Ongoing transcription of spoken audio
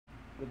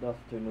Good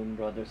afternoon,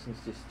 brothers and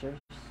sisters.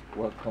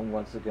 Welcome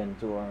once again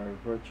to our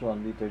virtual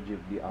liturgy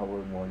of the hour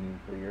morning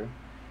prayer.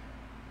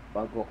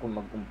 Bago ako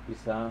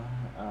mag-umpisa,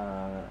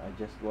 I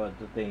just want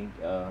to thank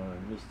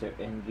Mr.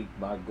 Enric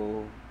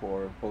Bago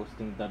for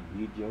posting that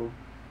video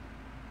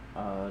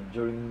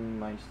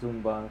during my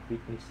Zumba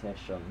fitness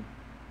session.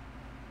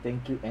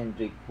 Thank you,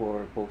 Enric,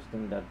 for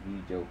posting that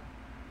video.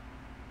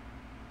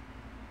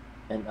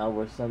 And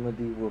our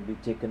summary will be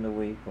taken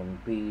away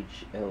from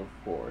page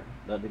L4.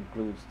 That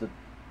includes the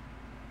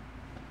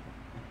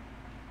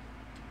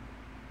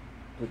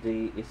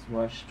Today is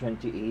March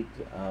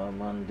 28th,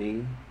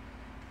 Monday,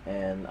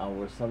 and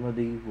our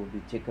summary will be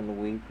taken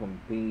away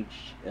from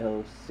page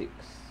L6.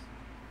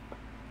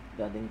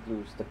 That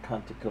includes the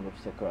Canticle of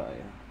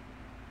Zechariah.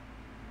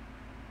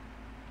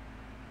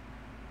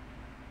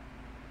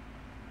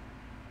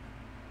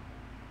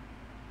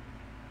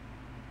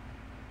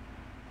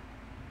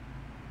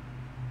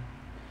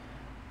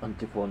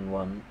 Antiphon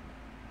 1.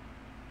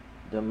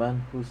 The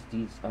man whose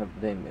deeds are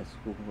blameless,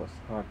 whose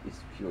heart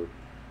is pure,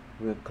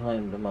 will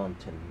climb the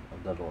mountain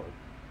of the Lord.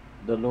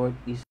 The Lord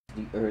is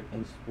the earth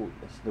and its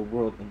fullness, the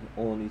world and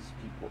all its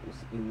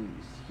peoples. It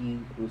is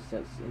he who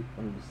sets it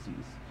on the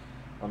seas.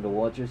 On the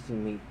waters he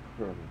made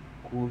firm.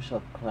 Who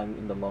shall climb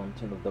in the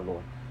mountain of the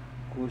Lord?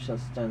 Who shall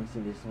stand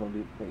in his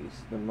holy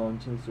place? The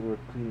mountains were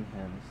clean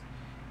hands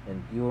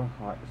and pure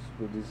hearts,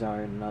 who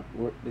desire not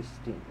worthless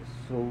things.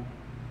 So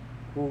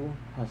who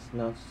has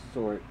not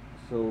sought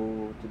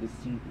so to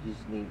deceive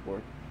his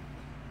neighbor?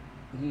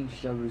 He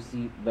shall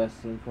receive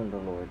blessing from the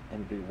Lord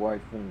and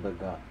reward from the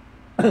God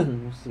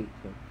who seek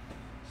him.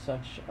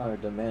 Such are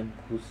the men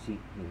who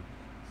seek him.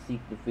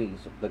 Seek the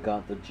face of the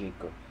God of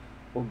Jacob.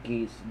 O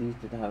gates,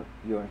 lift up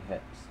your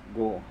heads,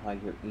 go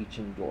higher,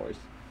 ancient doors.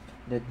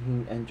 Let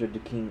him enter the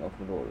King of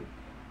glory.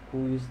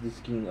 Who is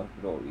this King of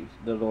glory?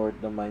 The Lord,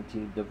 the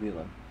mighty, the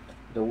villain.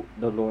 The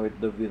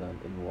Lord, the villain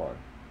in war.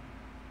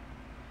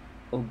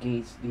 O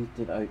gates, lift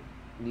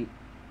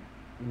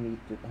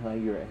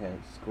higher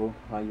heads, go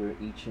higher,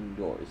 ancient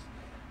doors.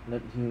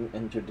 Let him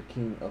enter the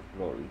King of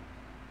glory.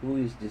 Who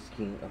is this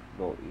King of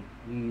glory?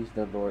 He is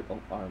the Lord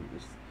of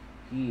armies.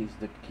 He is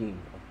the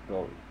King of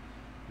glory.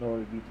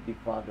 Glory be to the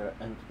Father,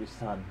 and to the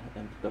Son,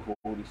 and to the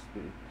Holy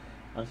Spirit,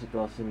 as it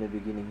was in the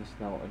beginning, is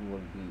now, and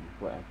will be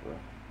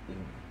forever.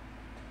 Amen.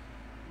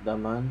 The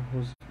man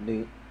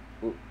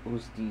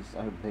whose deeds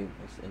are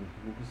blameless, and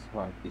whose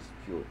heart is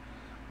pure,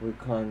 will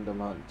climb the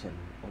mountain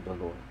of the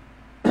Lord.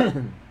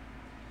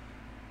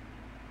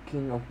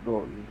 King of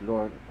glory,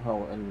 Lord of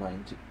power and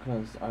might, to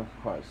cleanse our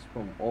hearts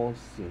from all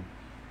sin,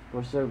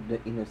 preserve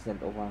the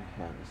innocent of our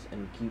hands,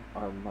 and keep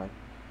our mind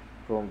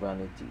from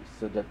vanity,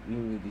 so that we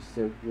may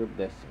deserve your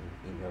blessing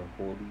in your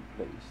holy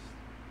place.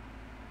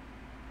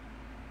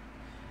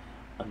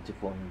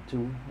 Antiphon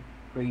 2.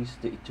 Praise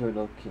the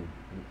eternal King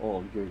in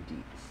all your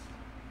deeds.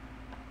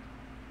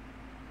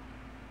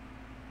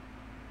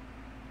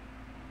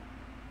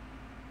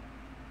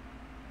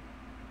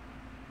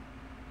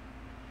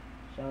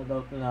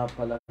 Shoutout nga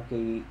pala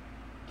kay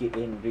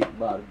Enric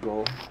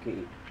Bargo,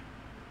 kay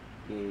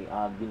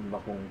Alvin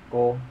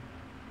Bakungko,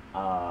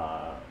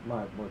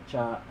 Mark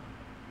Mocha,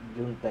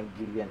 Juntag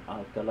Gillian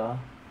Alcala,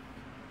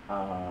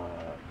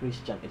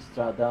 Christian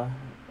Estrada,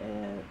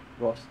 and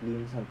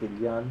Roslyn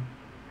Santillan,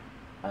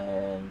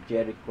 and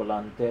Jerry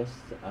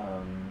Colantes,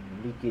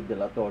 Vicky De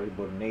La Torre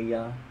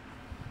Bornea,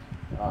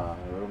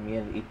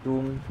 Romiel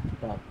Itum,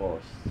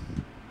 tapos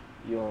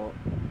yung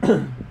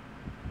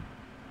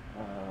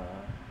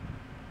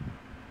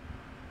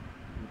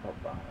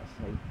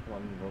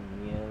Juan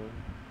Romiel,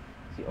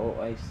 si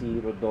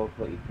OIC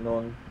Rodolfo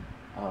Ignon,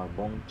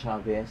 Bong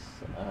Chavez,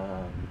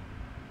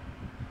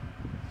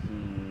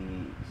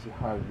 si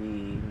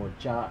Harvey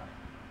Mocha,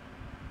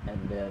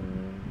 and then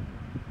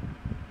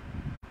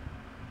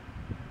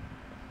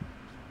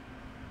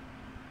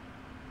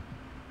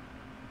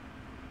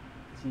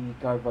si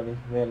Carl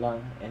Valenzuela,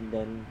 and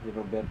then si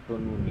Roberto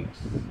Nunez.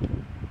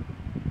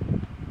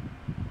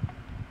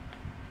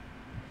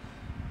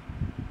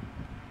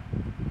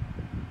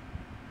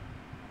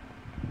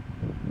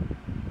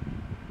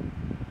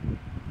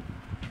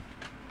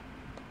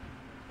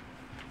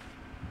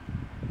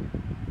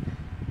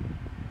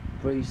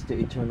 Praise the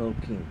eternal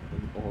King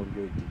in all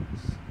your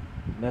deeds.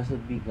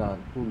 Blessed be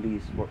God who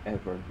lives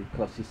forever,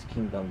 because his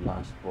kingdom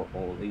lasts for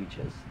all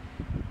ages.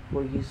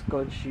 For he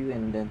scourged you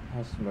and then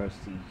has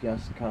mercy. He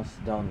has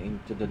cast down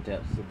into the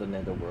depths of the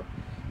netherworld,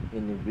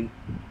 and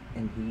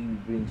he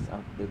brings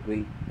up the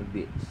great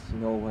abyss.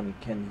 No one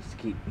can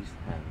escape his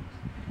hands.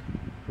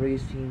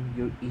 Praise him,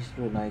 you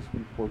Israelites,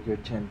 before your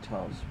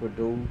Gentiles, for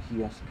though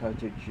he has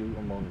scattered you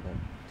among them,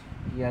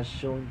 he has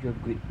shown your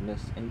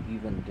greatness, and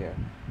even there.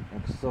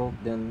 Exalt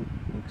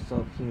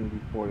him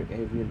before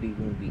every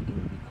living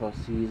being,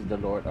 because he is the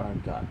Lord our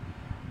God,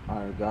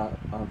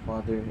 our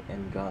Father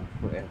and God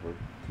forever.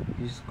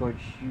 He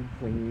scourged you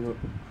for your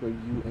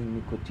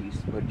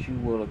iniquities, but you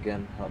will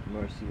again have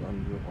mercy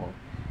on you all.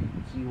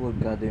 He will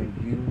gather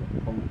you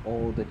from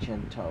all the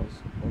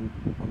Gentiles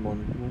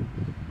among whom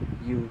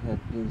you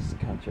have been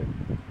scattered.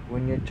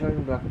 When you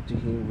turn back to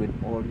him with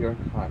all your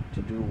heart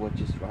to do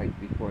what is right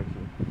before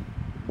him,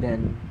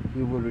 then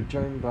he will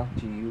return back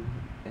to you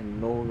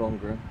and no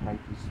longer hide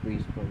his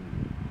face from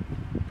you.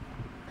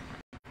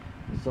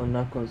 So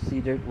now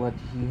consider what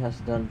he has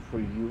done for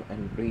you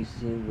and praise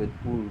him with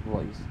full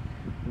voice.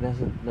 Bless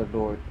the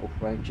Lord of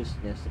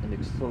righteousness and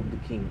exalt the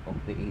King of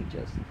the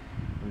ages.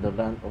 In the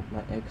land of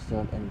my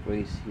exile and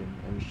praise him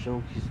and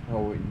show his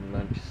power in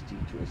majesty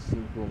to a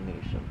sinful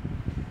nation.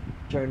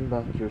 Turn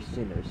back your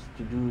sinners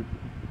to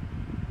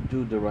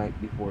do the right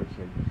before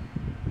him.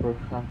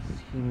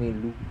 Perhaps he may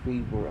look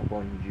favor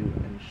upon you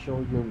and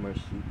show your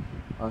mercy.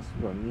 As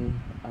for me,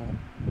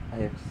 I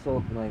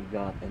exalt my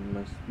God, and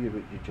my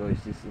spirit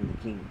rejoices in the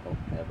King of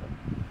heaven.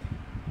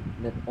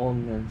 Let all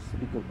men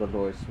speak of the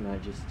Lord's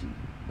majesty,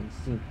 and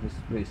sing his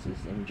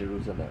praises in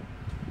Jerusalem.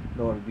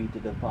 Glory be to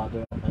the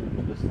Father, and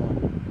to the Son,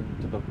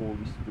 and to the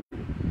Holy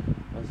Spirit,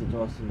 as it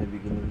was in the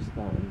beginning, is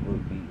now, and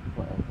will be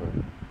forever.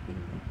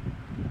 Amen.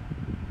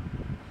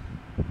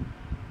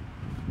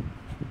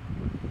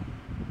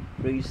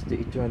 Praise the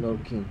eternal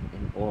King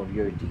in all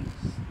your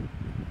deeds.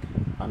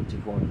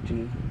 Antiphon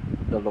 3.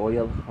 The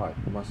loyal heart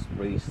must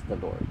praise the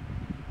Lord.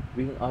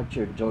 Bring out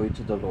your joy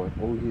to the Lord,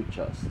 O you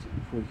just,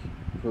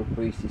 for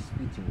praise is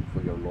fitting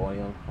for your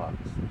loyal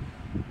hearts.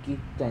 Give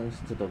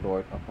thanks to the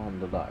Lord upon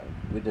the lyre,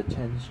 with a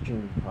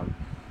 10-stringed harp.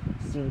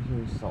 Sing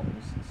him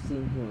songs,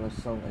 sing him a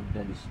song and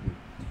that is new.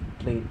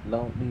 Play it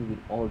loudly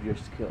with all your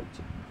skill,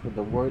 for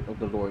the word of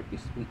the Lord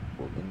is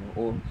faithful, and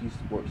all his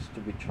works to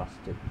be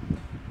trusted.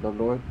 The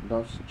Lord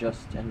loves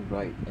just and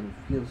right, and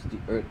fills the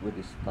earth with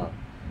his love.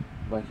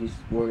 By his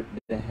word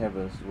the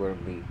heavens were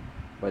made,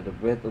 by the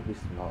breath of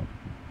his mouth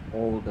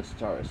all the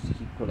stars.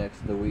 He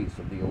collects the waves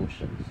of the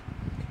oceans.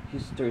 He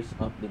stirs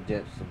up the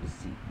depths of the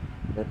sea.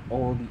 Let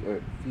all the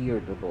earth fear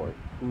the Lord,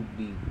 who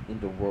live in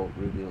the world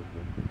reveal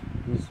him.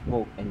 He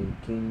spoke and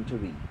it came to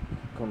be.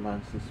 He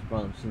commands his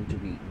plans into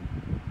being.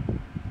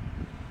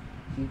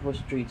 He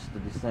frustrates the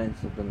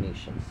designs of the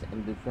nations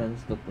and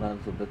defends the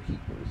plans of the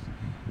peoples.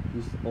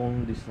 His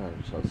own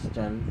design shall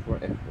stand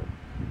forever,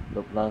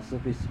 the plans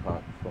of his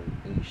heart from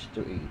age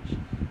to age.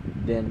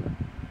 Then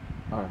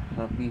are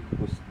happy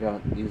whose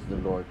God is the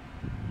Lord,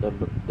 the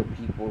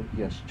people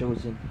he has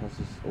chosen as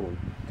his own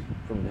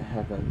from the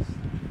heavens.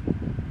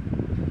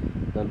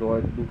 The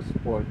Lord looks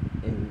forth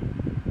and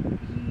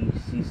he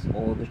sees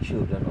all the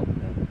children of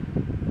men.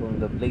 From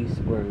the place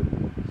where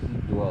he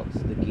dwells,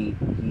 the gate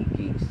he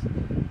gazes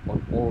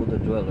on all the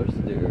dwellers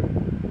there.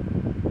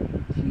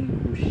 He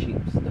who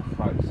shapes the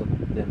hearts of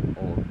them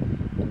all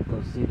and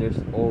considers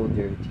all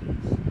their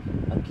deeds.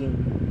 A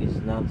king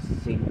is not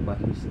saved by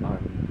his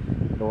army,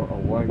 nor a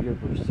warrior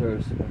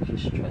preserves by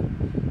his strength.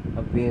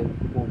 A bear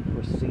whom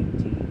for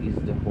safety is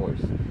the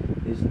horse,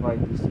 despite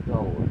his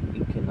power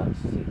it cannot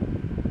save.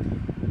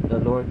 The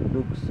Lord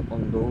looks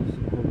on those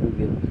who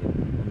reveal him,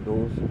 on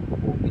those who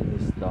hope in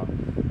his love,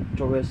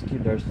 to rescue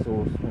their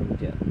souls from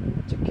death,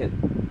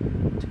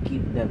 to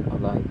keep them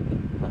alive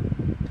in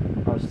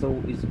time. Our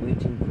soul is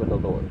waiting for the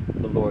Lord.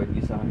 The Lord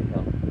is our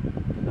help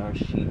and our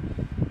shield.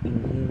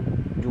 In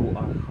him do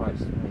our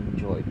hearts find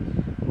joy.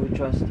 We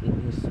trust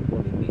in his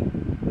holy name.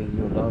 May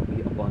your love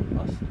be upon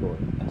us, Lord,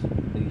 as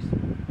we place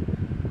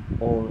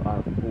all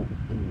our hope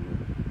in you.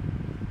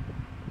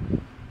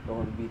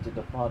 Glory be to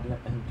the Father,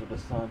 and to the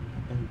Son,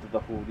 and to the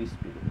Holy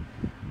Spirit,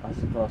 as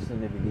it was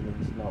in the beginning,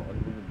 is now,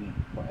 and will be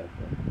forever.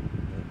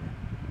 Amen.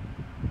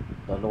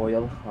 The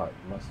loyal heart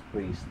must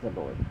praise the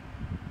Lord.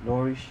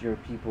 Nourish your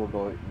people,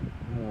 Lord,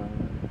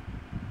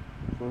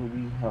 for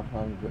we have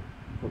hunger.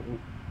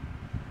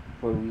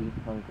 For we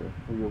hunger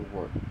for your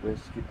word.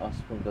 Rescue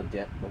us from the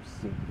depth of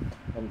sin,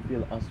 and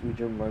fill us with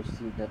your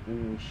mercy, that we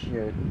may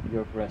share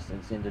your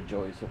presence in the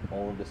joys of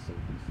all the saints.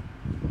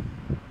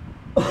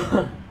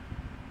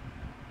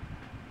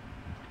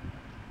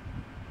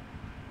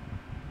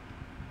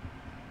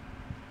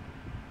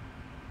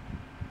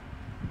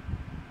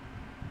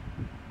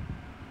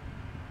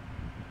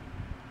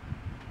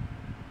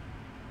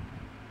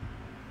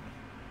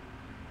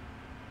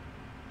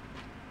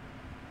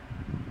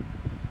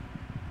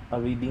 A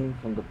reading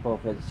from the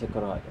prophet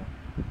Zechariah.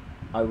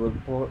 I will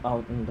pour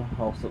out in the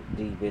house of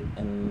David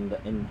and the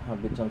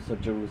inhabitants of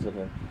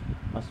Jerusalem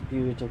a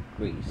spirit of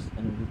grace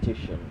and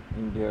petition,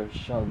 and there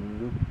shall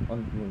look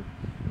on him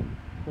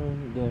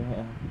whom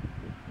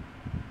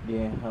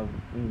they have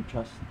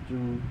entrusted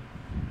to,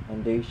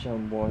 and they shall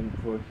mourn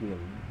for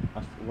him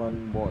as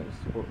one mourns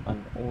for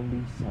an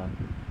only son,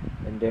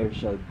 and there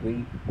shall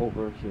grieve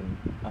over him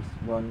as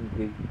one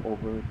grieve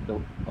over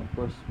a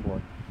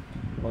firstborn.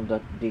 On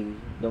that day,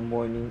 the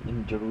mourning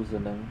in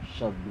Jerusalem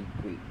shall be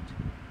great.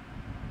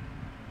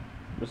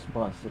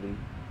 Responsibly,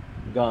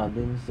 God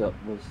himself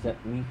will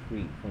set me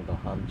free from the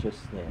hunter's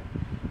snare.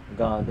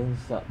 God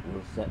himself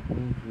will set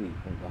me free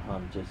from the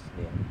hunter's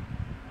snare.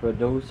 For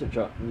those who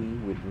trap me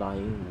with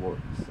lying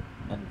words,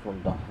 and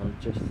from the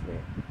hunter's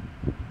snare.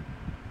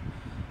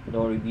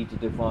 Glory be to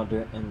the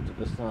Father, and to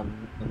the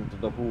Son, and to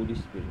the Holy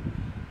Spirit,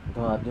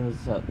 God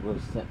himself will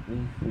set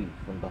me free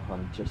from the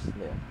hunter's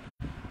snare.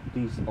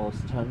 Please all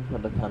stand for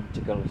the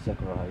Canticle of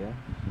Zechariah.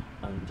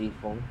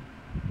 Antiphon.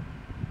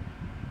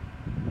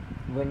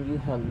 When you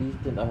have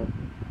lifted up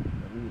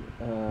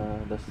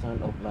the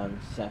Son of Man,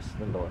 says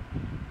the Lord,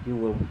 you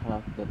will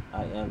have that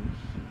I am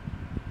He.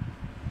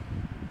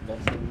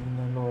 Blessed be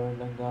the Lord,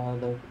 the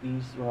God of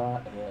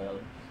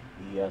Israel.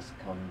 He has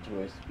come to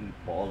his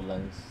people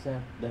and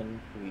set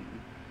them free.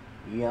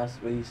 He has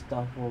raised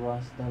up for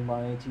us the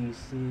mighty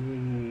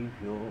Savior,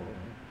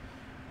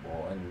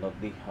 born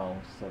of the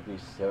house of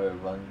his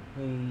servant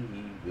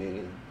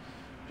David.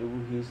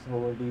 Through his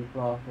holy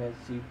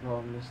prophets he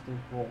promised to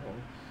fall,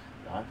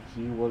 that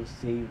he will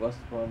save us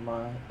from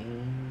our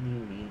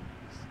enemies,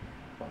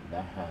 from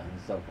the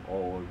hands of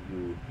all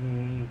you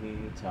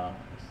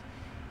haters.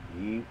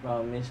 He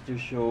promised to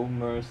show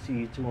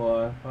mercy to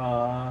our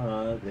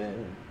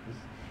fathers,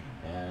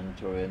 and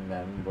to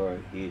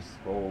remember his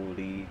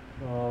holy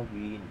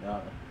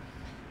covenant.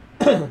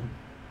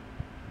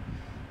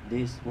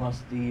 This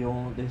was the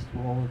oldest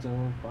vow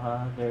of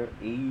Father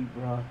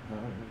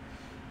Abraham,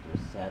 to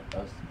set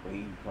us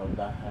free from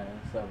the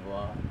hands of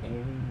our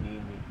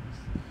enemies,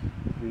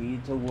 free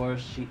to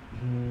worship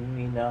him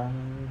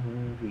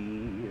in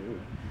fear,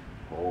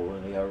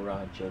 holy and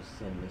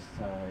righteous in his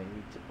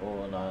sight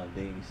all our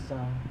days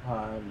of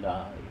our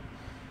life.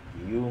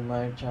 You,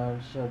 my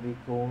child, shall be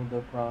called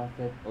the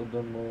prophet of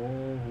the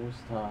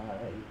Most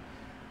High,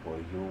 for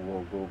you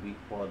will go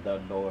before the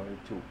Lord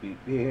to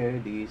prepare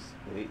this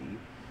way,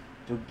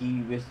 to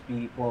give his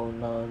people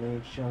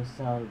knowledge of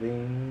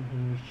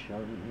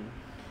salvation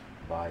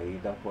by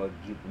the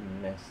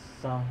forgiveness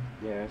of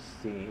their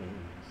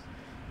sins.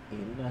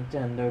 In the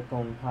tender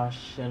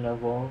compassion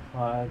of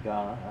our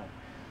God,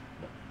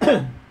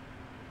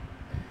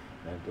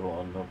 the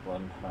dawn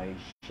upon high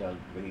shall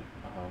break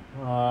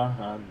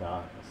upon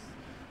us,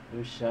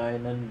 to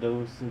shine on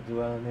those who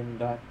dwell in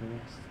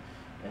darkness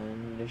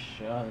and the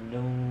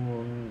shadow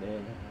of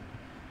death,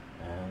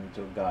 and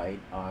to guide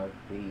our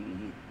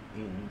feet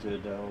into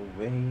the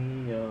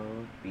way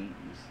of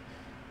peace.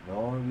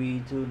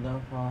 Glory to the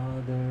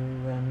Father,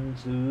 and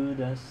to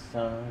the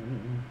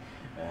Son,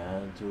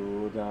 and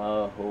to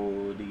the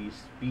Holy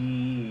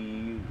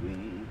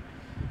Spirit,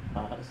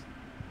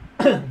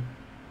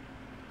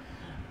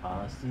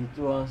 as it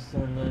was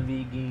in the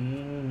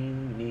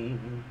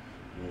beginning,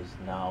 is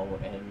now,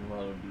 and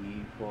will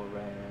be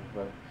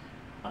forever.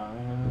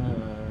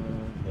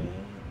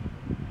 Amen.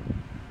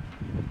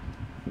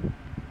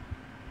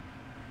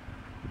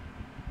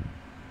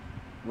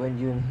 When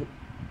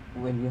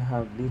you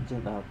have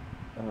lifted up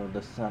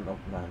the Son of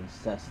Man,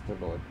 says the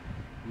Lord,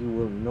 you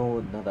will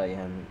know that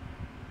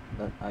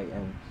I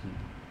am He.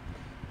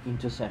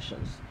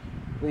 Intercessions.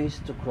 Praise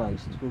to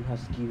Christ, who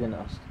has given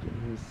us to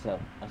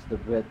himself as the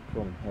bread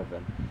from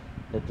heaven.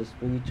 Let us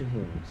pray to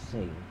him,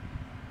 saying,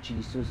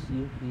 Jesus,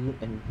 you heal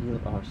and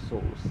heal our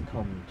souls.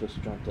 Come to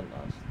strengthen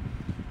us.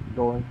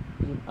 Lord,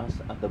 feed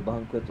us at the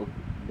banquet of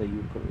the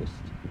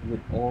Eucharist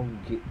with all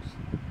gifts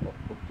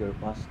of your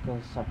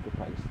paschal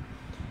sacrifice.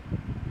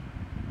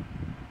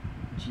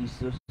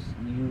 Jesus,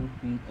 you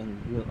feed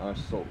and heal our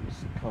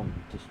souls. Come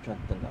to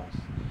strengthen us.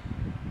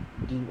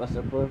 Give us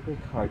a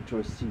perfect heart to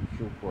receive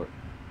your word,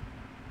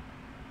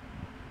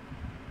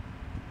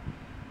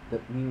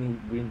 that we may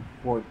bring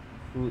forth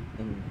fruit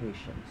in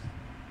patience.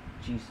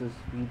 Jesus,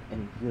 feed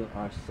and heal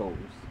our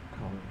souls.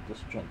 Come to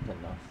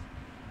strengthen us.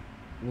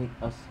 Make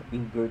us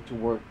eager to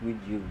work with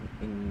you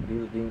in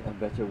building a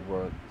better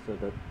world, so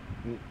that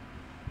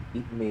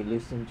it may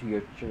listen to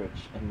your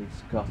church and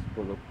its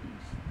gospel of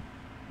peace.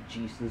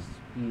 Jesus,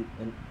 feed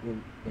and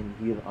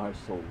heal our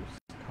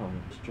souls.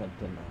 Come to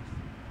strengthen us.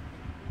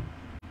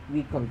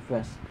 We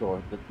confess,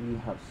 Lord, that we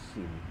have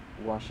sinned.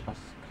 Wash us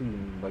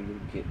clean by your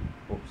gift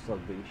of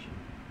salvation.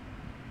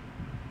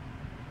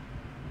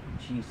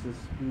 Jesus,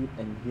 feed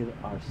and heal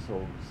our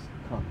souls.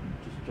 Come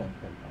to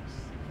strengthen us.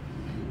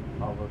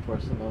 Our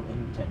personal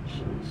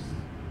intentions.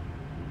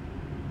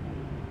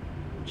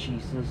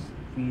 Jesus,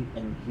 feed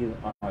and heal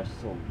our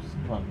souls.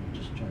 Come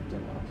to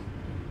strengthen us.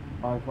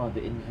 Our Father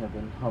in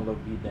heaven,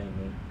 hallowed be thy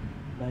name.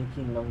 Thy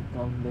kingdom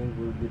come, thy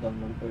will be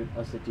done on earth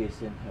as it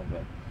is in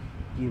heaven.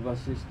 Give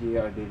us this day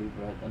our daily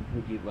bread, and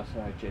forgive us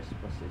our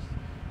trespasses,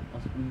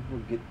 as we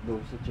forgive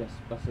those who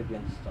trespass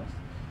against us.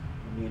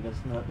 And lead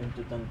us not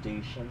into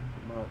temptation,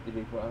 but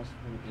deliver us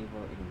from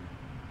evil. Amen.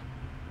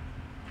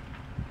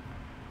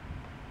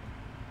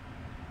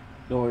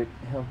 Lord,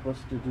 help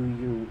us to do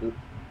your will,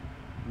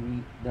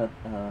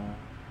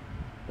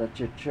 that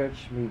your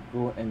church may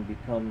grow and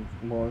become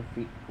more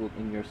faithful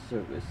in your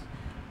service.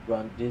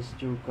 Grant this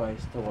through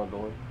Christ our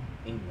Lord.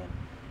 Amen.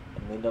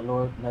 And may the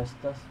Lord bless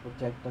us,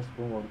 protect us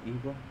from all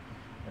evil,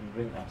 and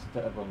bring us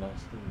to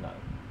everlasting life.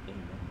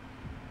 Amen.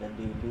 The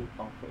daily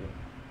offering.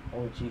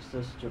 O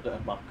Jesus, to the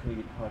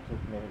Immaculate Heart of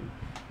Mary,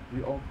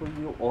 we offer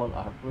you all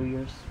our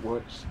prayers,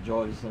 works,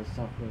 joys, and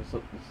sufferings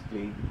of this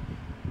day,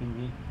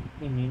 in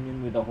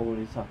union with the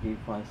holy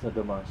sacrifice of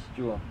the Mass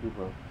throughout the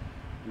world.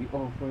 We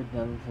offer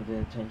them for the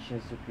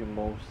intentions of your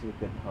most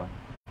sacred heart,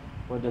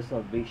 for the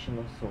salvation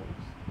of souls.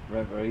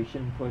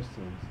 reparation for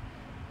sins,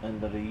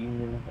 and the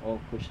reunion of all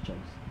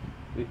Christians.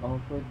 We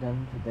offer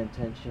them to the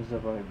intentions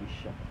of our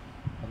bishop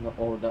and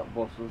all the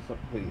apostles of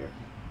prayer,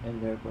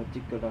 and in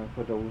particular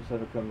for those that are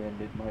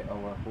recommended by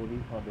our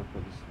Holy Father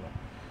for this month,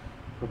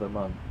 for the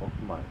month of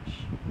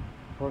March.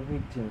 For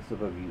victims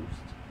of abuse,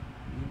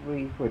 we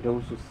pray for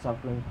those who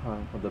suffering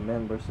harm from the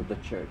members of the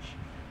Church.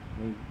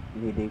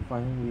 May they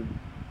find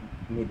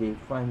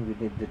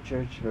within the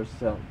Church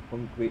herself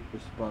concrete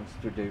response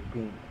to their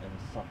pain and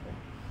suffering.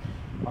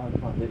 Our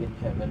Father in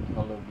heaven,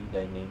 hallowed be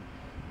thy name.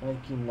 Thy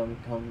kingdom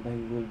come, thy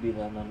will be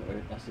done on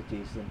earth as it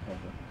is in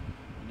heaven.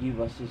 Give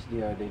us this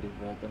day our daily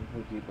bread, and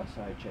forgive us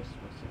our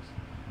trespasses,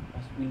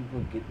 as we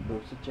forgive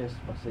those who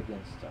trespass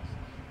against us.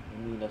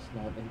 And lead us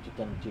not into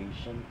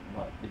temptation,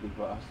 but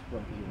deliver us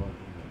from evil.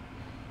 Amen.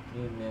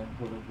 Amen.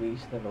 Full of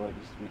grace, the Lord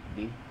is with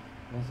thee.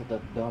 Blessed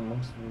art thou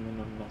amongst women,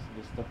 and blessed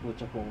is the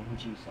fruit of womb,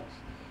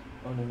 Jesus.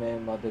 Holy Mary,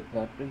 Mother of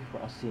God, pray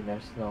for us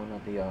sinners now and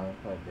at the hour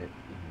of our death.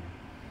 Amen.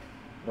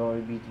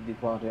 Glory be to the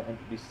Father, and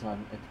to the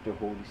Son, and to the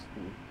Holy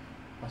Spirit,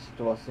 as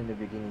it was in the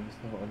beginning, is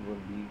now, and will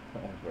be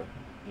forever.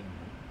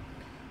 Amen.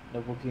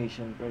 The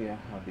vocation prayer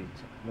habit.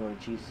 Lord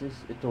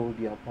Jesus, you told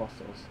the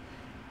apostles,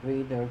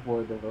 pray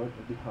therefore the Lord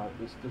of the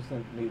harvest to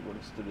send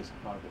laborers to this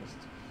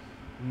harvest.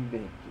 We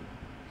beg you,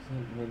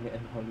 send many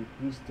and holy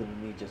priests to the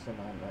medias and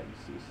our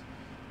diocese,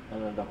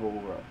 and on the whole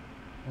world.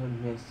 Have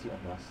mercy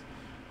on us.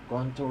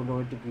 Grant, O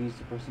Lord, the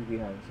grace of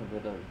perseverance and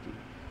fidelity.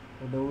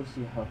 For those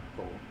you have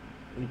called,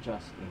 we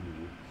trust in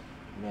you.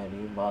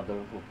 Mary, Mother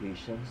of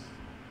Vocations,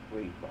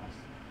 pray for us.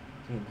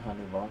 Saint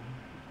Hannibal,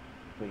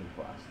 pray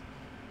for us.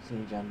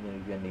 Saint John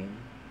Vianney,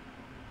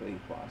 pray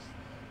for us.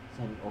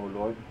 Send, O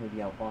Lord, Holy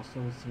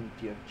Apostles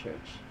into your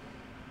Church.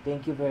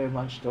 Thank you very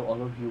much to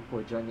all of you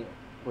for joining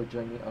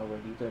our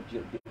liturgy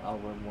of the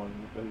hour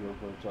morning prayer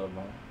virtual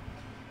month.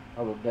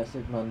 Have a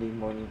blessed Monday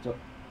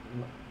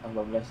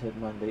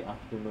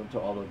afternoon to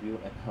all of you,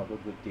 and have a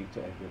good day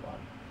to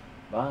everyone.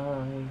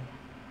 Bye.